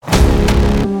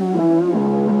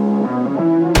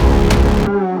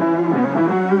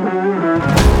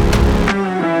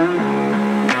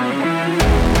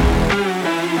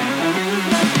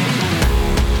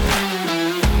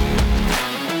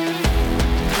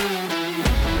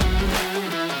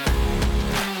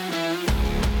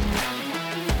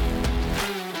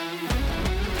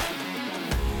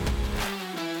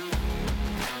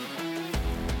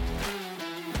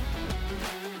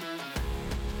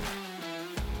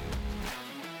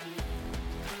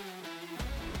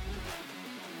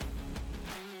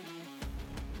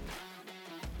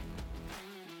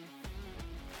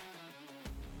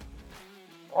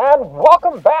And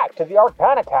welcome back to the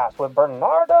Arcanicast with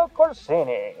Bernardo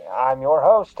Corsini. I'm your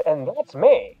host, and that's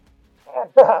me. And,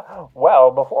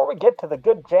 well, before we get to the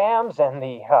good jams and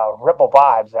the ripple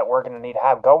vibes that we're going to need to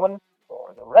have going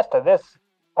for the rest of this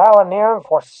Pioneer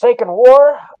Forsaken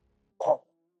War,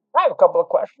 I have a couple of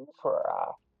questions for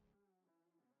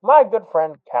my good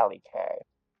friend Callie K.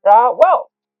 Well,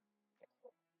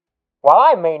 while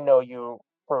I may know you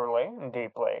truly and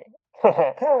deeply,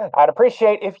 I'd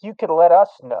appreciate if you could let us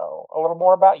know a little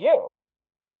more about you.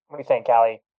 What do you think,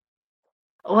 Callie?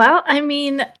 Well, I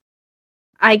mean,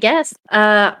 I guess.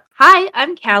 Hi,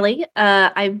 I'm Callie.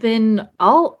 I've been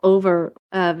all over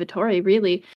Vittori,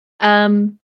 really.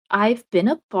 I've been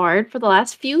a bard for the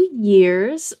last few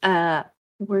years.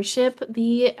 Worship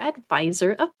the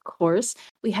advisor, of course.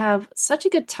 We have such a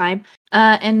good time.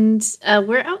 And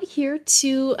we're out here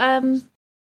to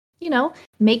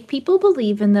make people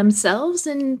believe in themselves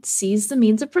and seize the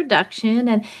means of production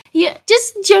and yeah,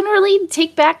 just generally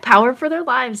take back power for their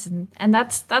lives and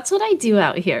that's what I do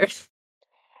out here.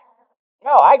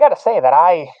 No, I gotta say that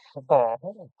I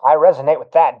I resonate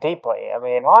with that deeply. I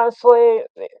mean, honestly,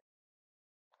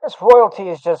 this royalty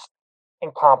is just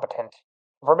incompetent.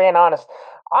 For being honest,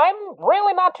 I'm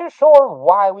really not too sure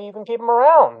why we even keep them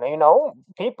around.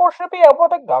 People should be able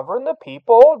to govern the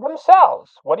people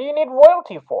themselves. What do you need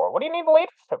royalty for? What do you need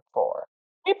leadership for?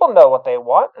 People know what they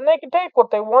want, and they can take what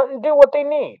they want and do what they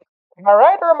need. Am I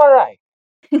right or am I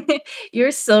right? You're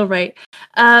so right.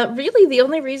 Really the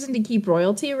only reason to keep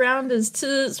royalty around is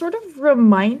to sort of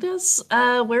remind us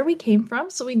where we came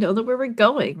from so we know that where we're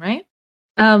going, right?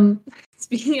 um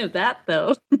Speaking of that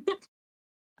though,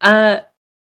 uh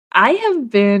I have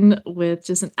been with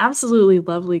just an absolutely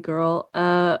lovely girl,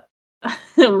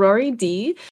 Rory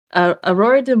D,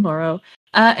 Aurora de Moro,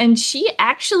 and she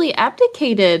actually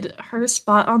abdicated her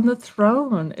spot on the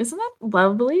throne. Isn't that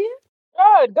lovely?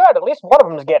 Good, good. At least one of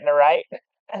them's getting it right.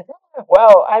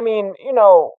 Well, I mean,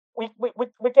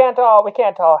 we can't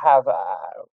all have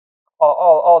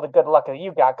all the good luck that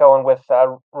you got going with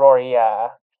Rory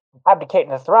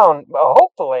abdicating the throne. But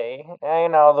hopefully,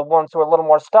 the ones who are a little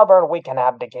more stubborn, we can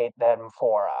abdicate them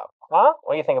for. Huh?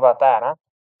 What do you think about that, huh?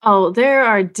 Oh, there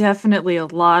are definitely a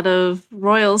lot of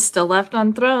royals still left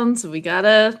on thrones. We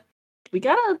gotta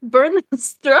burn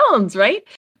those thrones, right?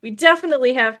 We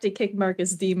definitely have to kick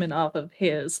Marcus Demon off of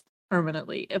his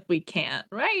permanently if we can,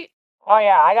 right? Oh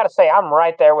yeah, I gotta say I'm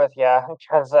right there with you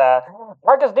because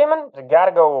Marcus Demon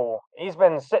gotta go. He's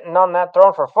been sitting on that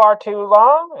throne for far too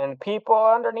long, and people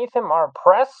underneath him are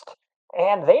oppressed,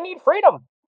 and they need freedom.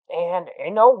 And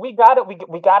we got it.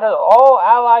 We got to all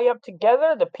ally up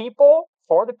together, the people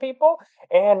for the people,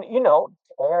 and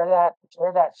tear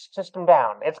that system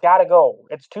down. It's gotta go.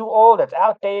 It's too old. It's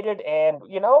outdated, and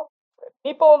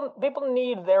people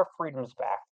need their freedoms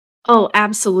back. Oh,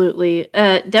 absolutely.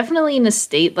 Definitely in a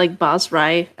state like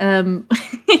Basrai,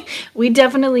 we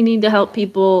definitely need to help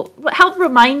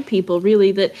remind people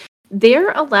really that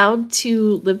they're allowed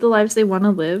to live the lives they want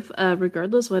to live,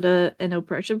 regardless what an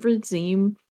oppressive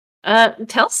regime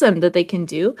tells them that they can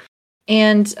do.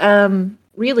 And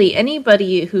really,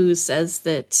 anybody who says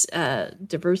that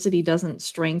diversity doesn't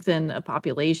strengthen a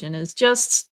population is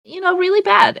just, really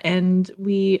bad. And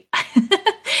we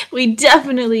we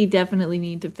definitely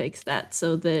need to fix that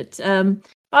so that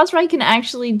Bosrai can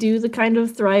actually do the kind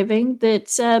of thriving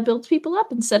that builds people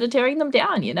up instead of tearing them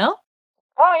down, you know?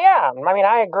 Oh yeah, I mean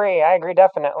I agree. I agree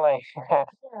definitely.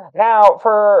 Now,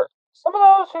 for some of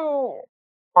those who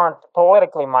aren't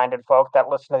politically minded folk that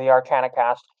listen to the Arcana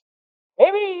cast,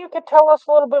 maybe you could tell us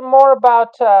a little bit more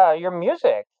about your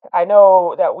music. I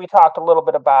know that we talked a little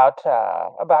bit about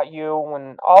you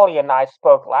when Ollie and I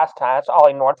spoke last time. It's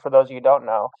Ollie North for those of you who don't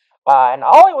know. And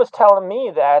Ollie was telling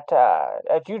me that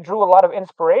you drew a lot of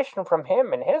inspiration from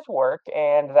him and his work,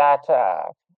 and that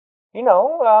you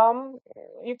know, um,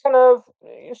 you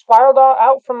spiraled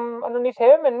out from underneath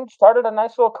him and started a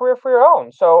nice little career for your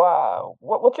own. So,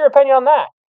 what's your opinion on that?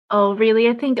 Oh, really?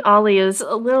 I think Ollie is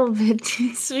a little bit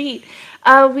too sweet.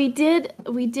 We did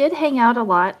hang out a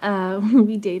lot.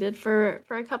 We dated for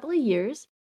a couple of years.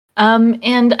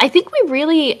 And I think we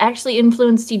really actually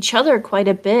influenced each other quite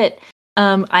a bit.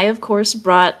 I of course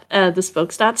brought the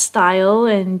Spokesdot style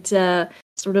and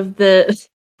sort of the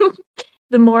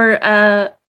the more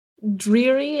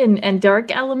dreary and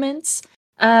dark elements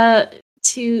uh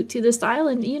to the style,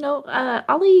 and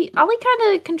Ollie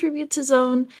kind of contributes his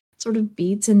own sort of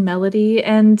beats and melody,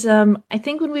 and I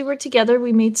think when we were together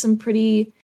we made some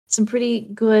pretty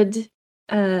good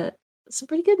uh some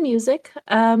pretty good music.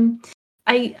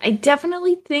 I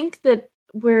definitely think that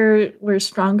we're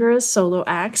stronger as solo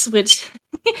acts, which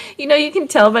you can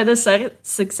tell by the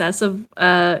success of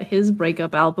his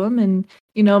breakup album and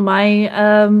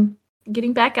my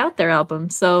getting back out there album.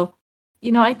 So,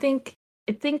 I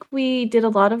think we did a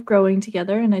lot of growing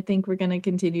together, and I think we're going to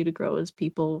continue to grow as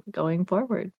people going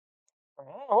forward.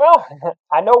 Well,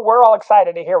 I know we're all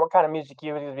excited to hear what kind of music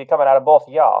you will be coming out of both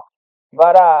of y'all.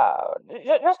 But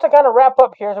just to kind of wrap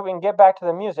up here so we can get back to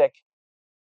the music,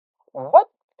 what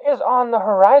is on the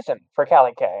horizon for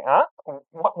Callie K, huh?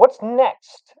 What's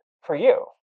next for you?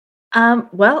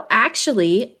 Well,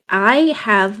 actually, I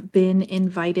have been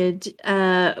invited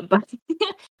by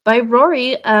by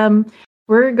Rory.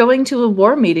 We're going to a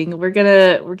war meeting. We're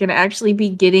gonna actually be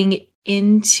getting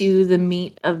into the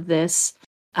meat of this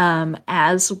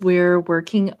as we're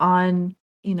working on,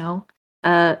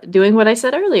 doing what I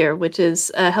said earlier, which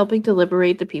is helping to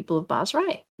liberate the people of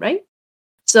Basrai, right?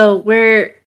 So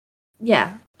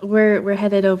yeah, we're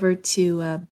headed over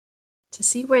to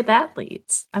see where that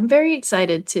leads. I'm very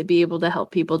excited to be able to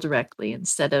help people directly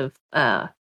instead of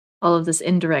all of this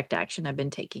indirect action I've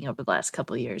been taking over the last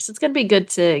couple of years. It's going to be good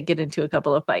to get into a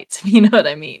couple of fights, if you know what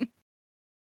I mean.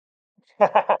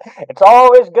 It's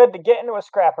always good to get into a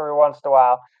scrap every once in a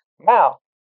while. Now,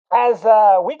 as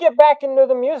we get back into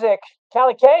the music,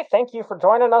 Callie K, thank you for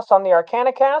joining us on the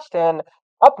Arcana Cast. And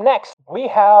up next, we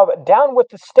have Down with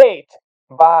the State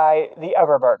by the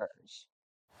Everburners.